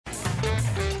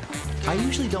I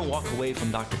usually don't walk away from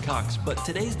Dr. Cox, but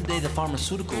today's the day the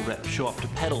pharmaceutical reps show up to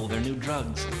peddle their new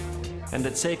drugs. And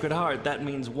at Sacred Heart, that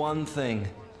means one thing.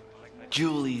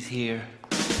 Julie's here.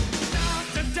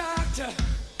 Doctor, doctor,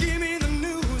 give me the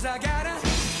news. I got a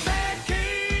bad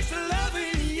case of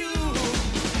loving you.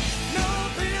 No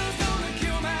pill's gonna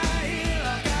cure my ill.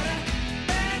 I got a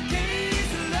bad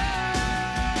case of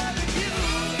loving you.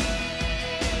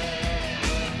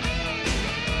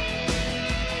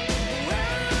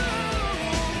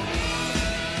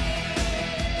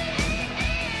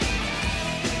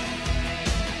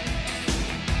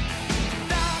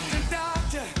 Doctor,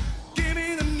 doctor, give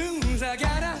me the news. I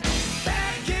got a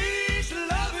bad case of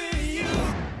loving you.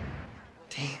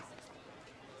 Damn.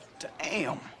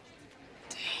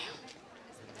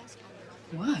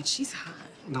 What? She's hot.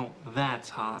 No, that's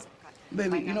hot.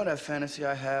 Baby, you know that fantasy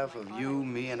I have of you,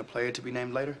 me, and a player to be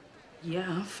named later? Yeah,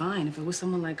 I'm fine. If it was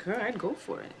someone like her, I'd go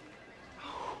for it.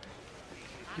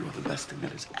 You are the best thing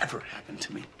that has ever happened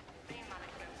to me.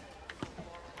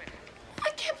 I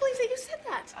can't believe that you said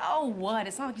that. Oh, what?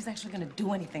 It's not like he's actually gonna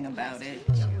do anything about it.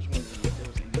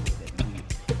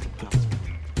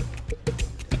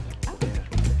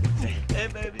 Hey,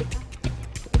 baby.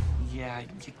 Yeah,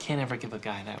 you can't ever give a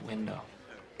guy that window.